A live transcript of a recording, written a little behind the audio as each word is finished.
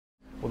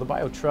Well,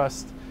 the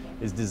Biotrust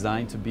is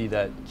designed to be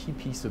that key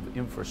piece of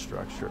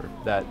infrastructure,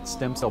 that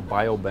stem cell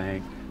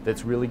biobank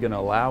that's really going to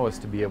allow us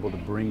to be able to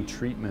bring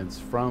treatments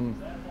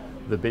from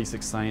the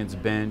basic science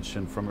bench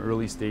and from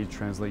early stage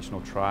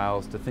translational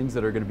trials to things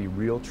that are going to be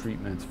real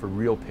treatments for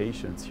real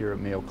patients here at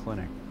Mayo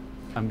Clinic.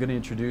 I'm going to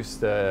introduce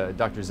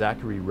Dr.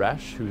 Zachary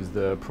Resch, who's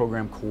the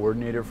program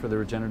coordinator for the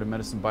Regenerative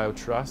Medicine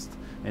Biotrust,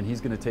 and he's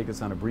going to take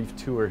us on a brief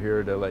tour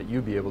here to let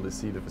you be able to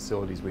see the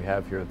facilities we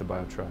have here at the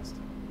Biotrust.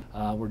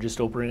 We're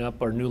just opening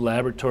up our new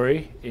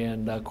laboratory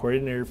and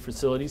coordinator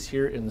facilities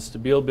here in the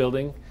Stabile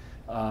building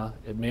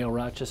at Mayo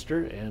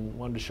Rochester, and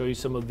wanted to show you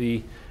some of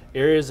the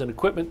areas and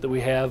equipment that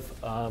we have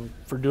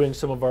for doing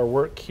some of our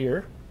work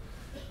here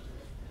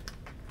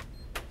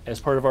as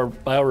part of our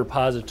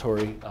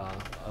biorepository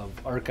of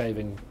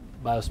archiving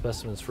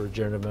biospecimens for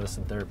regenerative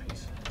medicine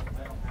therapies.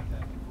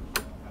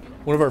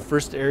 One of our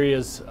first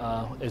areas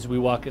as we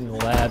walk in the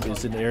lab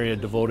is an area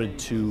devoted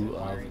to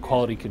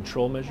quality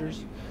control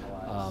measures,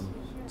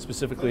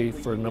 specifically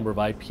for a number of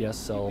iPS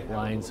cell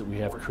lines that we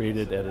have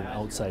created at an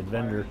outside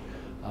vendor.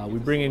 We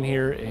bring in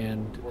here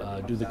and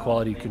do the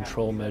quality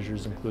control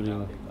measures,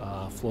 including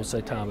flow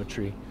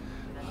cytometry,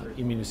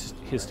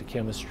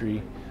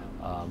 immunohistochemistry.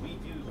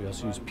 We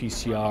also use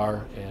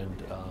PCR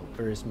and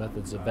various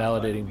methods of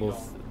validating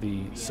both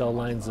the cell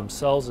lines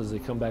themselves as they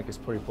come back as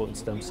pluripotent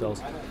stem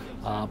cells,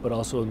 but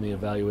also in the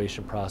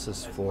evaluation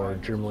process for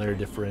germ layer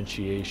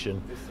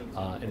differentiation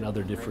and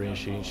other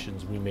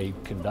differentiations we may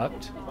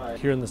conduct.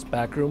 Here in this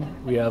back room,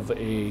 we have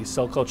a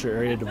cell culture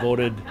area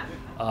devoted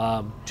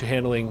to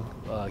handling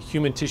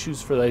human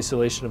tissues for the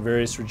isolation of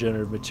various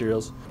regenerative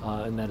materials,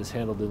 and that is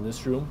handled in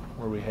this room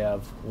where we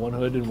have one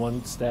hood and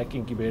one stack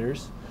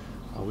incubators.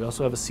 We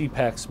also have a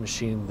CPAX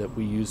machine that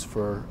we use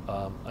for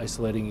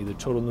isolating either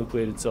total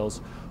nucleated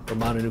cells or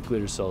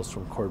mononucleated cells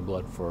from cord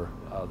blood for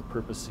the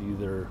purpose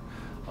either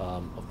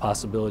of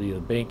possibility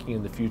of banking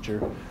in the future,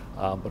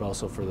 but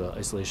also for the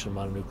isolation of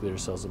mononucleated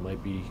cells that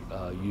might be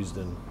used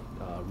in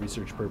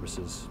research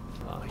purposes.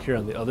 Here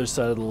on the other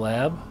side of the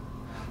lab,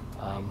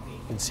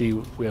 you can see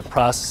we have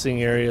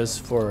processing areas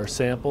for our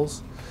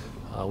samples.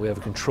 We have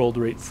a controlled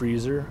rate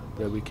freezer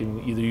that we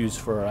can either use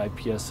for our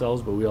iPS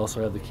cells, but we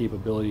also have the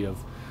capability of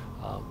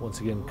once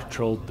again,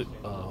 controlled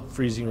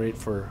freezing rate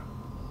for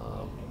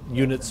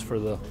units for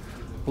the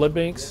blood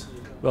banks.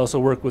 We also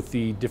work with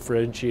the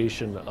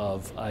differentiation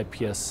of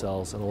iPS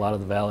cells, and a lot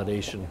of the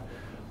validation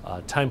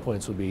time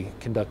points will be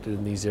conducted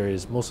in these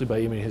areas, mostly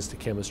by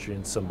immunohistochemistry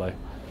and some by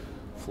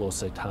flow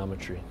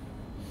cytometry.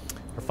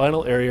 Our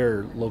final area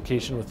or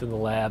location within the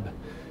lab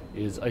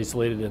is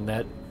isolated in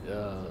that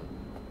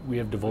we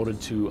have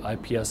devoted to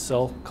iPS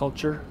cell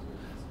culture.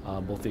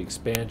 Both the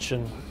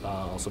expansion,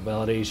 also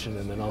validation,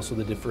 and then also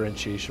the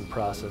differentiation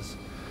process.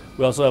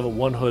 We also have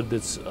one hood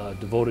that's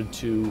devoted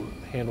to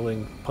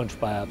handling punch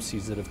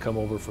biopsies that have come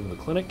over from the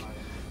clinic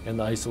and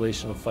the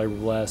isolation of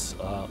fibroblasts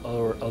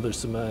or other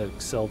somatic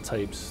cell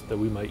types that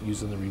we might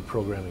use in the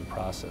reprogramming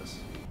process.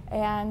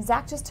 And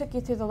Zach just took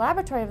you through the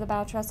laboratory of the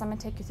Biotrust. I'm going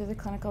to take you through the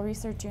clinical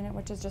research unit,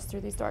 which is just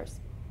through these doors.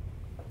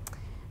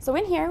 So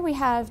in here we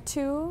have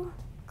two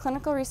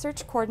clinical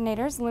research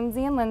coordinators,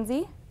 Lindsay and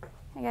Lindsay.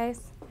 Hey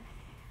guys.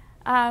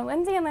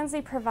 Lindsay and Lindsay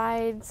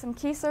provide some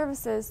key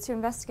services to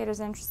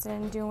investigators interested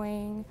in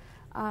doing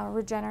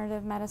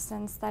regenerative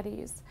medicine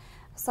studies,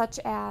 such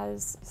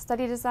as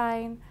study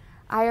design,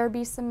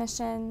 IRB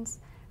submissions,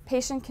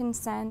 patient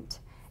consent,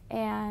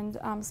 and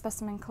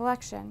specimen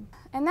collection.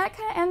 And that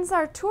kind of ends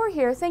our tour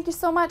here. Thank you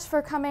so much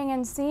for coming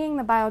and seeing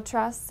the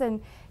Biotrust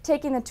and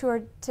taking the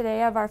tour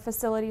today of our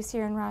facilities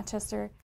here in Rochester.